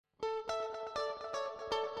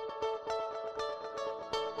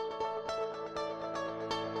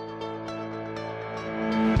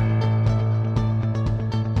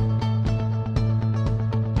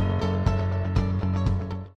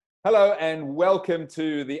Hello and welcome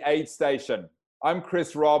to the Aid Station. I'm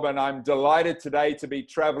Chris Robb and I'm delighted today to be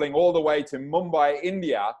traveling all the way to Mumbai,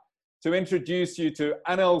 India to introduce you to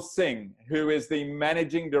Anil Singh, who is the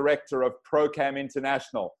Managing Director of ProCam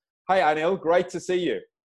International. Hi Anil, great to see you.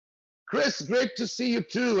 Chris, great to see you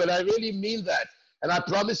too, and I really mean that. And I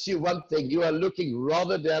promise you one thing, you are looking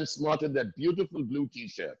rather damn smart in that beautiful blue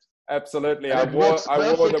t-shirt. Absolutely. And it works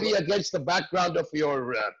perfectly against the background of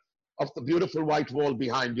your of the beautiful white wall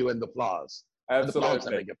behind you and the flowers.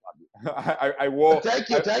 Absolutely.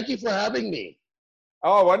 Thank you for having me.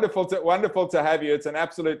 Oh, wonderful to have you. It's an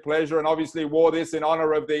absolute pleasure, and obviously wore this in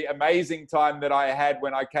honor of the amazing time that I had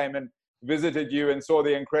when I came and visited you and saw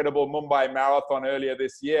the incredible Mumbai Marathon earlier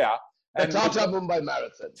this year. The Tata Mumbai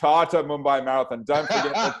Marathon. Tata Mumbai Marathon. Don't forget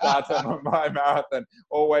the Tata Mumbai Marathon.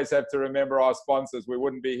 Always have to remember our sponsors. We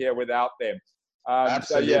wouldn't be here without them.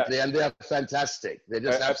 Absolutely, so, yeah. And they're fantastic. They're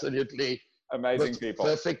just absolutely amazing people.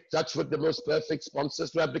 Perfect touch with the most perfect sponsors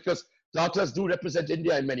to have, because Tatas do represent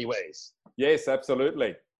India in many ways. Yes,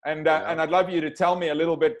 absolutely. And I'd love you to tell me a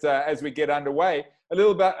little bit as we get underway, a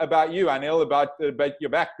little bit about you, Anil, about your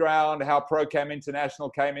background, how ProCam International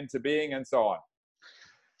came into being, and so on.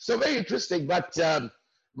 So very interesting. But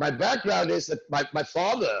my background is that my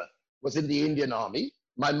father was in the Indian Army.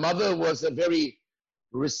 My mother was a very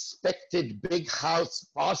respected big house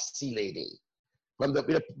Parsi lady.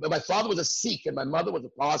 My father was a Sikh and my mother was a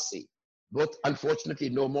Parsi. Both unfortunately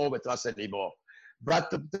no more with us anymore.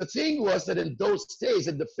 But the thing was that in those days,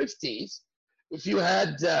 in the 50s, if you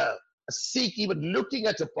had a Sikh even looking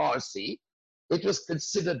at a Parsi, it was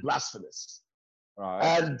considered blasphemous. Right.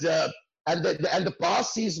 And the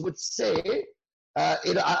Parsis would say, I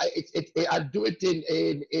do it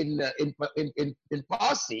in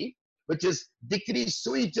Parsi, which is Dikri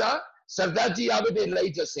Suija Sardaji Avade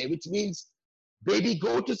later say, which means baby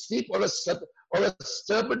go to sleep, or a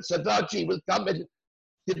stubborn Sardaji will come and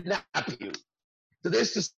kidnap you. So they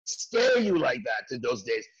used to scare you like that in those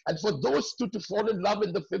days. And for those two to fall in love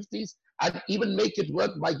in the 50s and even make it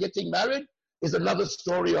work by getting married is another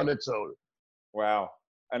story on its own. Wow.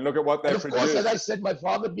 And look at what they produced. Of course, as I said, my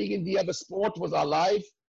father being in the other sport was our life.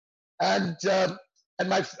 And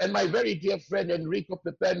my very dear friend Enrico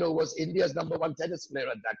Pipeno was India's #1 tennis player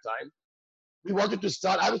at that time. We wanted to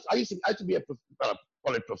start. I used to be a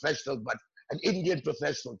professional, but an Indian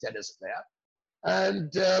professional tennis player.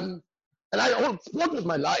 And sport was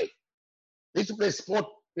my life. I used to play sport,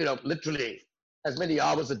 literally as many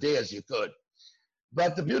hours a day as you could.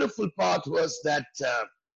 But the beautiful part was that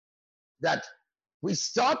we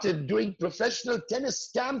started doing professional tennis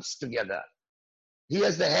camps together. He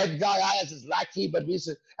as the head guy, I as his lackey,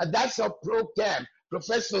 and that's how ProCam,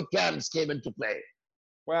 professional camps, came into play.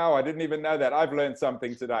 Wow, I didn't even know that. I've learned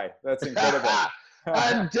something today. That's incredible.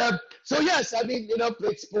 And so yes, I mean,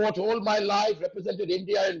 played sport all my life, represented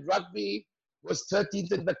India in rugby, was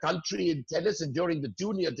 13th in the country in tennis and during the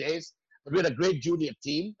junior days. But we had a great junior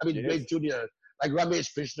team. I mean, yes. Great junior, like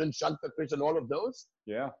Ramesh Krishnan, Shankar Krishnan, all of those.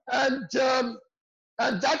 Yeah. And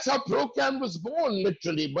that's how ProCam was born,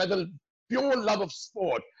 literally, by the pure love of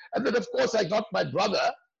sport. And then, of course, I got my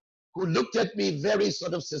brother, who looked at me very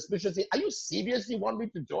sort of suspiciously. Are you seriously want me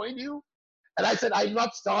to join you? And I said, I'm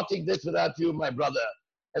not starting this without you, my brother.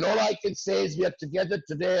 And all I can say is we are together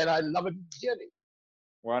today, and I love it dearly.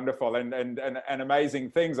 Wonderful and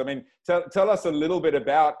amazing things. I mean, tell us a little bit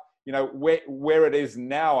about where it is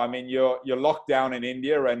now. I mean, you're locked down in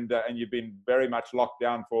India, and you've been very much locked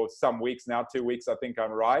down for some weeks now, 2 weeks, I think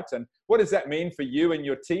I'm right. And what does that mean for you and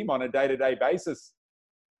your team on a day-to-day basis?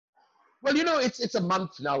 Well, it's a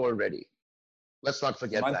month now already. Let's not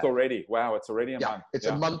forget that. A month already. Wow, it's already a month. It's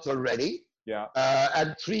a month already. Yeah.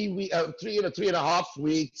 And 3.5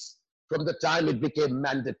 weeks from the time it became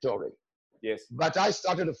mandatory. Yes. But I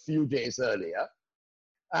started a few days earlier,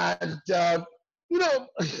 and all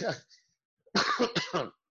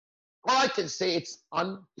I can say, it's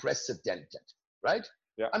unprecedented, right?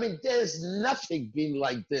 Yeah. I mean, there's nothing been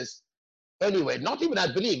like this anyway. Not even, I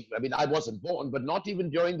believe, I mean, I wasn't born, but not even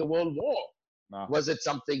during the World War was it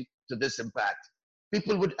something to this impact.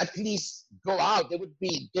 People would at least go out. They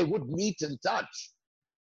would meet and touch.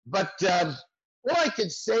 But all I can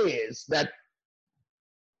say is that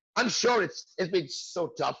I'm sure it's been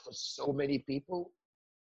so tough for so many people.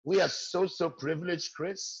 We are so privileged,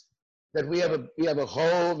 Chris, that we have a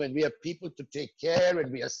home and we have people to take care,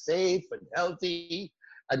 and we are safe and healthy,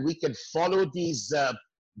 and we can follow these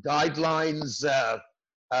guidelines,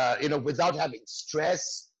 without having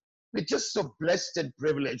stress. We're just so blessed and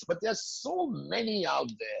privileged. But there's so many out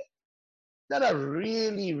there that are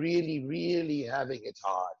really, really, really having it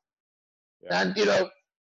hard. Yeah. And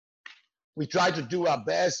We try to do our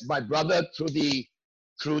best. My brother, through the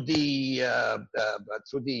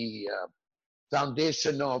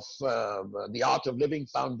foundation of the Art of Living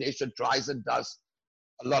Foundation, tries and does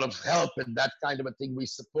a lot of help and that kind of a thing. We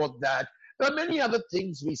support that. There are many other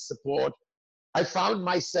things we support. I found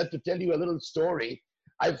myself, to tell you a little story,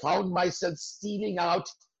 I found myself stealing out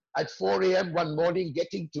at 4 a.m. one morning,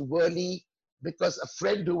 getting to Worli, because a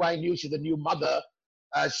friend who I knew, she's a new mother,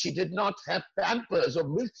 she did not have pampers or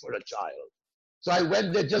milk for a child. So I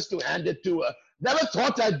went there just to hand it to her. Never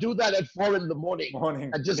thought I'd do that at 4 in the morning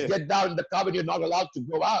and just get down in the car when you're not allowed to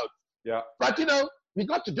go out. Yeah. But we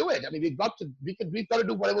got to do it. I mean, we've got to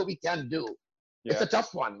do whatever we can do. Yeah. It's a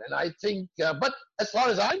tough one. And I think, but as far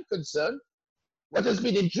as I'm concerned, what has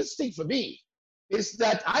been interesting for me is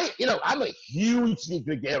that I'm a hugely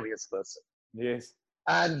gregarious person. Yes.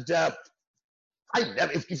 And I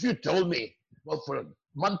never, if you told me, well, for a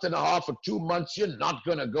month and a half or 2 months, you're not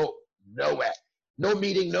going to go nowhere. No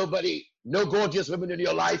meeting, nobody, no gorgeous women in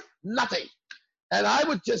your life, nothing. And I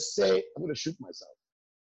would just say, I'm going to shoot myself.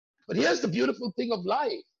 But here's the beautiful thing of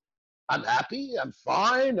life. I'm happy, I'm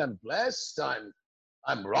fine, I'm blessed,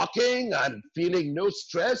 I'm rocking, I'm feeling no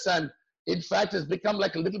stress. And in fact, it's become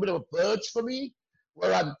like a little bit of a purge for me,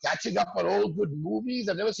 where I'm catching up on all good movies.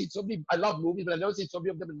 I've never seen so many, I love movies, but I've never seen so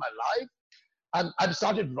many of them in my life. I've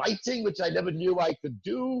started writing, which I never knew I could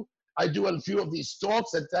do. I do a few of these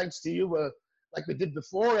talks, and thanks to you, like we did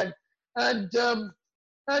before, and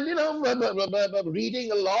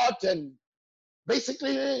reading a lot, and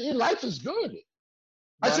basically life is good.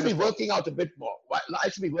 I should be working out a bit more.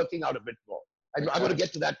 I'm going to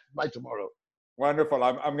get to that by tomorrow. Wonderful.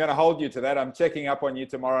 I'm going to hold you to that. I'm checking up on you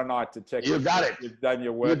tomorrow night to check. You got it. You've done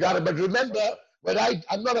your work. You got it. But remember,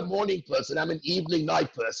 I'm not a morning person. I'm an evening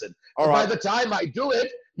night person. All right. By the time I do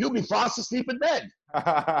it, you'll be fast asleep in bed.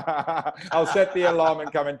 I'll set the alarm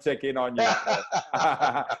and come and check in on you.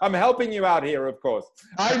 I'm helping you out here, of course.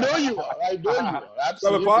 I know you are.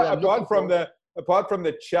 Absolutely. So apart from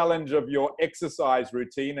the challenge of your exercise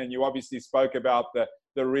routine, and you obviously spoke about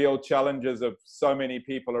the real challenges of so many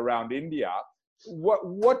people around India,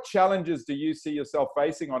 what challenges do you see yourself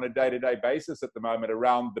facing on a day-to-day basis at the moment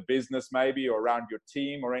around the business, maybe, or around your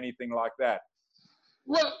team or anything like that?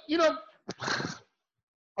 Well,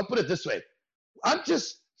 I'll put it this way. I'm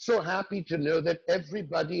just so happy to know that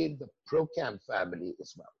everybody in the ProCam family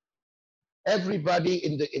is well. Everybody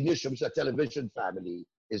in the initial television family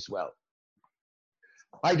is well.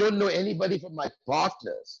 I don't know anybody from my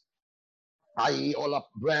partners, i.e. all our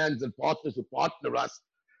brands and partners who partner us.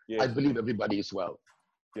 Yes. I believe everybody is well.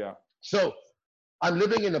 Yeah. So I'm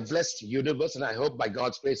living in a blessed universe, and I hope by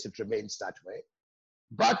God's grace it remains that way.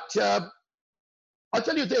 But I'll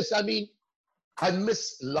tell you this, I mean, I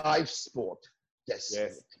miss live sport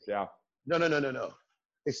desperately. Yes. Yeah. No.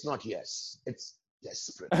 It's not yes. It's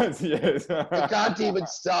desperate. Yes. I can't even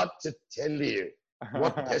start to tell you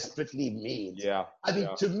what desperately means. Yeah. I mean,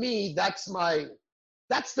 to me, that's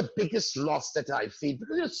the biggest loss that I feel,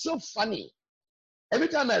 because it's so funny. Every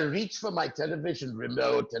time I reach for my television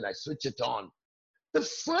remote and I switch it on, the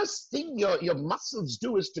first thing your muscles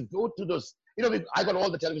do is to go to those, I got all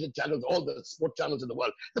the television channels, all the sport channels in the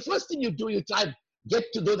world. The first thing you do, you try and get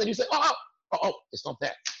to those, and you say, oh, it's not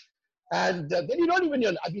there. And then you don't even,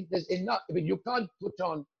 there's enough, you can't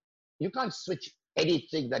switch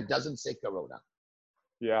anything that doesn't say Corona.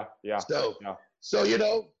 Yeah. So,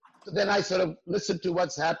 then I sort of listen to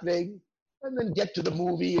what's happening and then get to the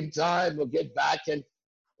movie in time or get back. And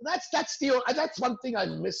that's one thing I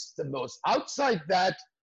miss the most. Outside that,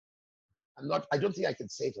 I don't think I can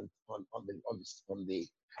say it on the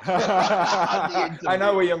I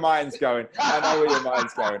know where your mind's going.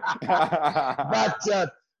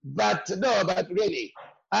 But really.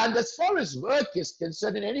 And as far as work is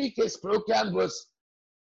concerned, in any case, ProCam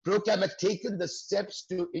had taken the steps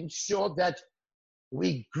to ensure that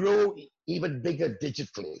we grow even bigger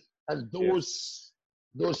digitally. And those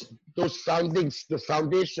foundings, the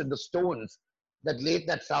foundation, the stones that laid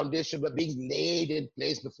that foundation were being laid in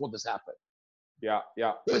place before this happened. Yeah.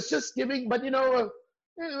 It was just giving, but the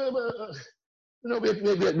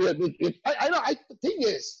thing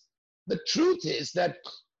is, the truth is that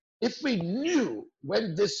if we knew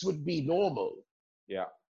when this would be normal,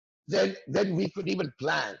 then we could even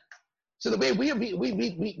plan. So the way we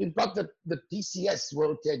got the TCS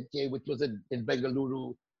World 10K, which was in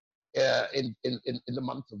Bengaluru in the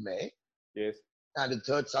month of May. Yes. And the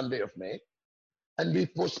third Sunday of May. And we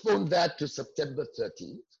postponed that to September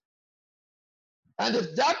 13th. And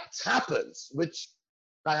if that happens, which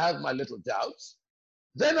I have my little doubts,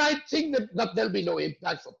 then I think that there'll be no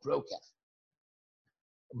impact for ProCam.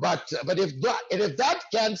 But if that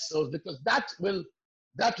cancels, because that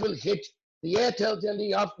will hit the Airtel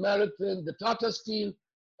Delhi half marathon, the Tata Steel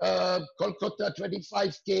Kolkata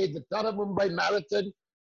 25K, the Tata Mumbai marathon.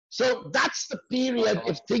 So that's the period.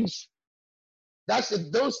 If things,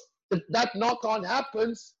 if that knock on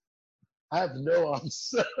happens, I have no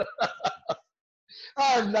answer. I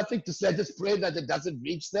have nothing to say. I just pray that it doesn't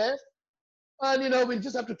reach there. And, we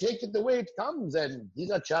just have to take it the way it comes. And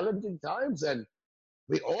these are challenging times. And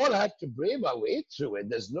we all have to brave our way through it.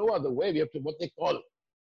 There's no other way. We have to, what they call,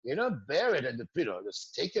 bear it and,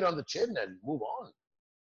 just take it on the chin and move on.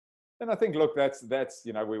 And I think, look, that's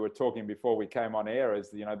we were talking before we came on air, is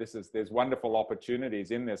there's wonderful opportunities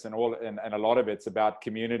in this, and a lot of it's about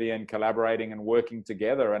community and collaborating and working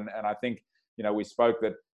together. And I think, we spoke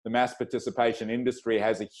that the mass participation industry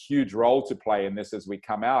has a huge role to play in this as we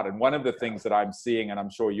come out. And one of the things that I'm seeing, and I'm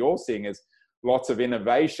sure you're seeing, is lots of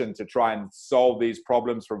innovation to try and solve these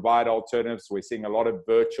problems, provide alternatives. We're seeing a lot of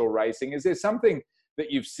virtual racing. Is there something that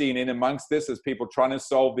you've seen in amongst this as people trying to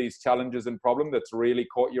solve these challenges and problems that's really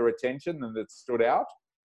caught your attention and that stood out?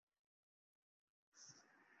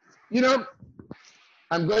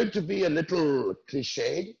 I'm going to be a little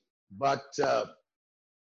cliched, but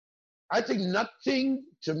I think nothing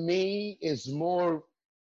to me is more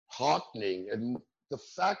heartening, and the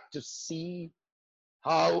fact to see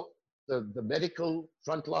how the medical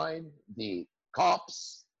frontline, the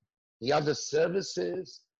cops, the other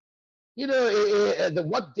services,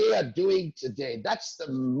 what they are doing today, that's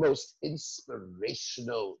the most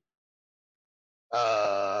inspirational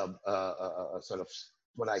sort of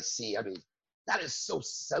what I see. I mean, that is so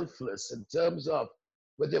selfless in terms of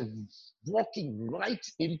where they're walking right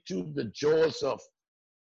into the jaws of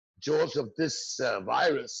this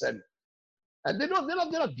virus, and they're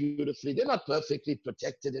not beautifully, they're not perfectly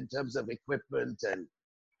protected in terms of equipment, and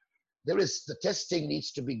the testing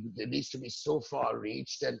needs to be so far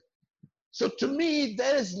reached. And so to me,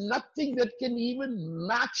 there is nothing that can even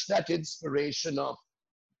match that inspiration of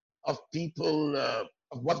people, of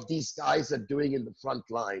what these guys are doing in the front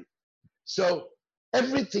line. So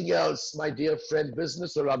everything else, my dear friend,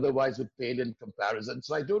 business or otherwise, would pale in comparison.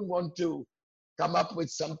 So I don't want to come up with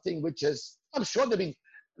something which is, I'm sure there been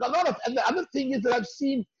a lot of, and the other thing is that I've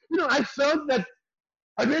seen, I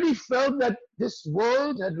really felt that this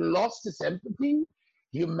world had lost its empathy,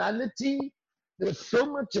 humanity. There was so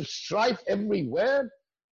much of strife everywhere.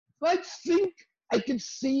 I think I can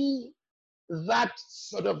see that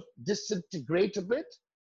sort of disintegrate a bit,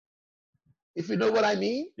 if you know what I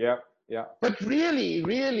mean. Yeah, yeah. But really,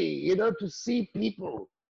 to see people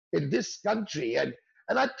in this country, and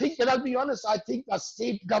I think, and I'll be honest, I think our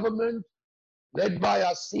state government, led by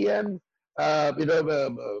our CM,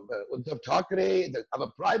 Uddhav Thackeray,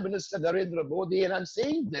 our Prime Minister Narendra Modi, and I'm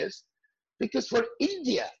saying this because for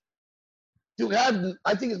India to have,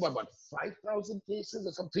 I think it's what 5,000 cases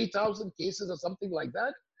or some 3,000 cases or something like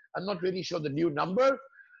that. I'm not really sure the new number.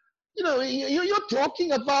 You're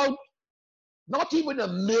talking about not even a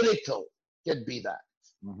miracle can be that.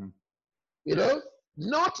 Mm-hmm.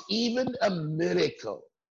 Not even a miracle.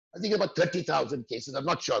 I think about 30,000 cases. I'm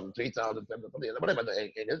not sure, 3,000, whatever the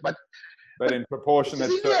heck it is, but in proportion,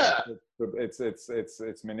 it's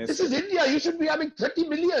minuscule. This is India. You should be having 30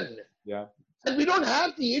 million. Yeah. And we don't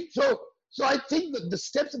have the so I think that the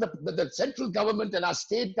steps that the central government and our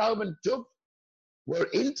state government took were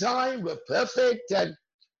in time, were perfect, and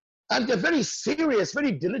they're very serious,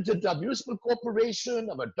 very diligent. Our municipal corporation,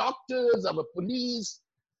 our doctors, our police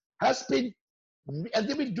has been, and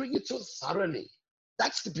they've been doing it so thoroughly.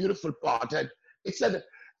 That's the beautiful part. And it's and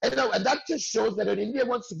that just shows that when India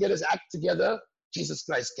wants to get its act together, Jesus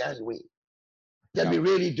Christ, can we? Can we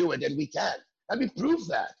really do it? And we can. And we prove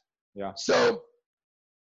that. Yeah. So,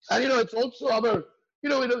 and it's also our,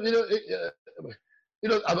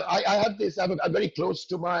 I have this, I'm very close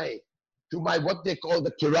to my what they call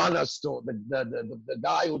the Kirana store, the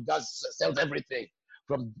guy who sells everything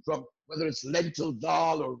from whether it's lentil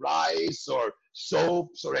dal or rice or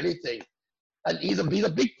soaps or anything. And he's a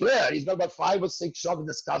big player. He's got about 5 or 6 shops with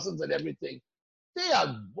his cousins and everything. They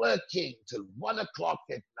are working till 1 o'clock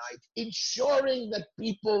at night, ensuring that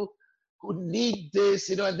people who need this,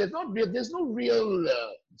 and there's no real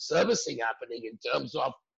servicing happening in terms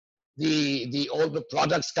of all the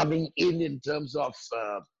products coming in terms of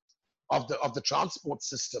the transport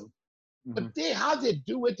system. Mm-hmm. But how they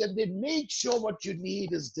do it, and they make sure what you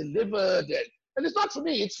need is delivered. And it's not for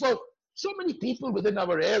me, it's for so many people within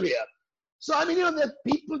our area. So, there are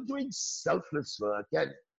people doing selfless work,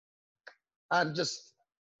 and I'm just,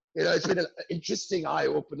 it's been an interesting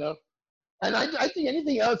eye-opener. And I think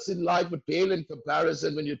anything else in life would pale in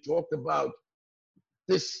comparison when you talk about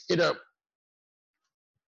this,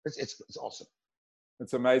 it's awesome.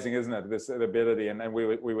 It's amazing, isn't it? This ability, and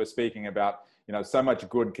we were speaking about, so much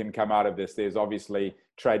good can come out of this. There's obviously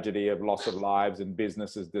tragedy of loss of lives and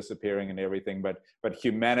businesses disappearing and everything, but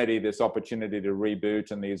humanity, this opportunity to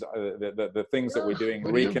reboot and these the things that we're doing,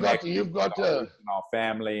 reconnect you've got our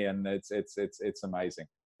family, and it's amazing.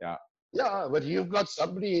 Yeah. Yeah, but you've got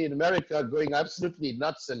somebody in America going absolutely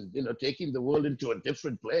nuts and taking the world into a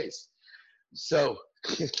different place. So,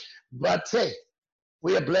 but hey,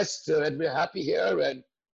 we are blessed and we're happy here. And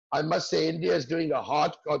I must say, India is doing a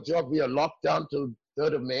hardcore job. We are locked down till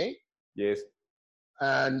 3rd of May. Yes.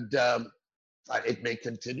 And it may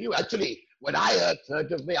continue. Actually, when I heard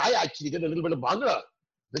 3rd of May, I actually did a little bit of bhangra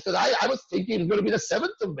because I was thinking it's going to be the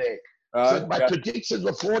 7th of May. So my predictions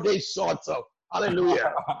were 4 days short. So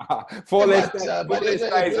hallelujah. 4 less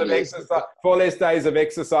days of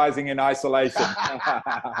exercising in isolation.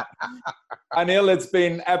 Anil, it's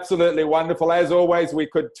been absolutely wonderful. As always, we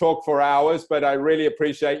could talk for hours, but I really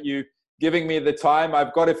appreciate you giving me the time.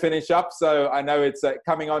 I've got to finish up, so I know it's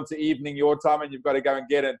coming on to evening your time, and you've got to go and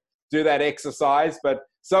get and do that exercise. But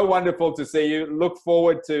so wonderful to see you. Look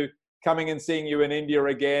forward to coming and seeing you in India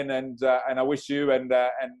again, and I wish you and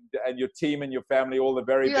your team and your family all the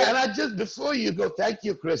very best. Yeah, and just before you go, thank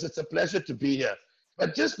you, Chris. It's a pleasure to be here.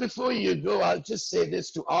 But just before you go, I'll just say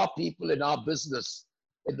this to our people in our business,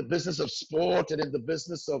 in the business of sport and in the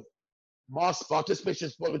business of mass participation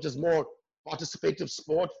sport, which is more participative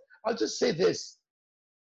sport. I'll just say this.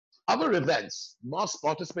 Our events, mass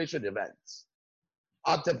participation events,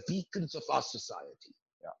 are the beacons of our society.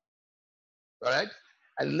 Yeah. All right?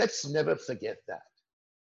 And let's never forget that.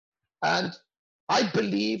 And I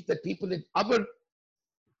believe that people in our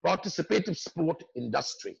participative sport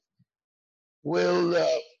industry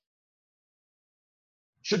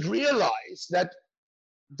should realize that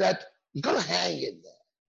you got to hang in there.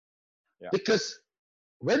 Yeah. Because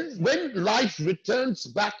when life returns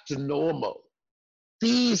back to normal,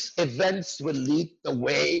 these events will lead the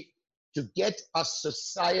way to get our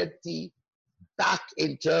society back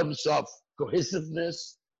in terms of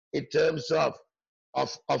cohesiveness, in terms of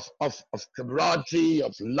camaraderie,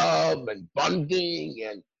 of love and bonding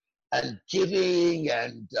and giving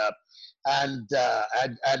and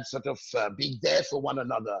sort of being there for one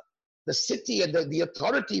another. The city and the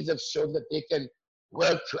authorities have shown that they can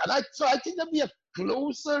work through. And so I think there'll be a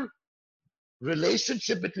closer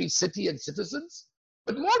relationship between city and citizens.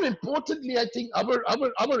 But more importantly, I think our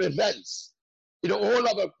events, all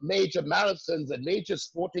our major marathons and major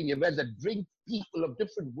sporting events that bring people of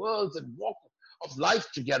different worlds and walk of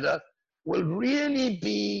life together will really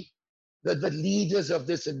be the leaders of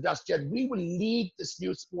this industry. And we will lead this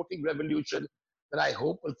new sporting revolution that I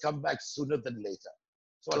hope will come back sooner than later.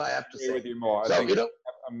 That's all I have to say. With you more. I think a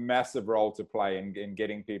massive role to play in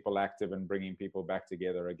getting people active and bringing people back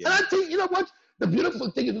together again. And I think, what? The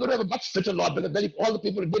beautiful thing is we're going to have a much fitter lot because all the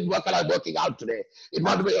people who did work are working out today in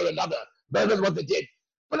one way or another, better than what they did.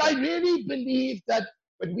 But I really believe that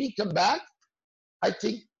when we come back, I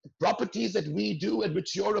think the properties that we do and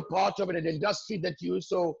which you're a part of in an industry that you are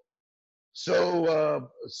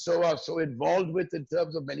so involved with in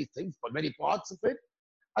terms of many things, but many parts of it,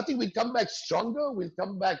 I think we'll come back stronger, we'll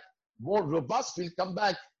come back more robust, we'll come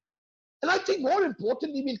back, and I think more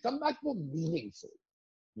importantly, we'll come back more meaningful.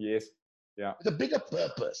 Yes. Yeah. With a bigger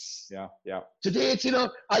purpose. Yeah. Yeah. Today, it's,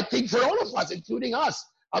 I think for all of us, including us,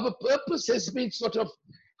 our purpose has been sort of,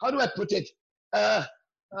 how do I put it? It's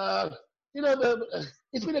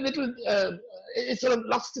been a little, it's sort of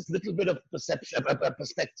lost this little bit of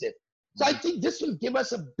perspective. So I think this will give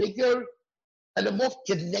us a bigger and a more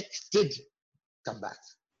connected comeback.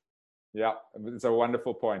 Yeah, it's a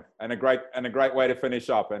wonderful point and a great way to finish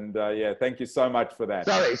up. And yeah, thank you so much for that.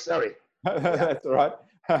 Sorry. That's all right.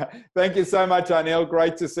 Thank you so much, Anil.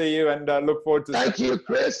 Great to see you, and look forward to. Thank you,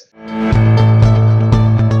 Chris.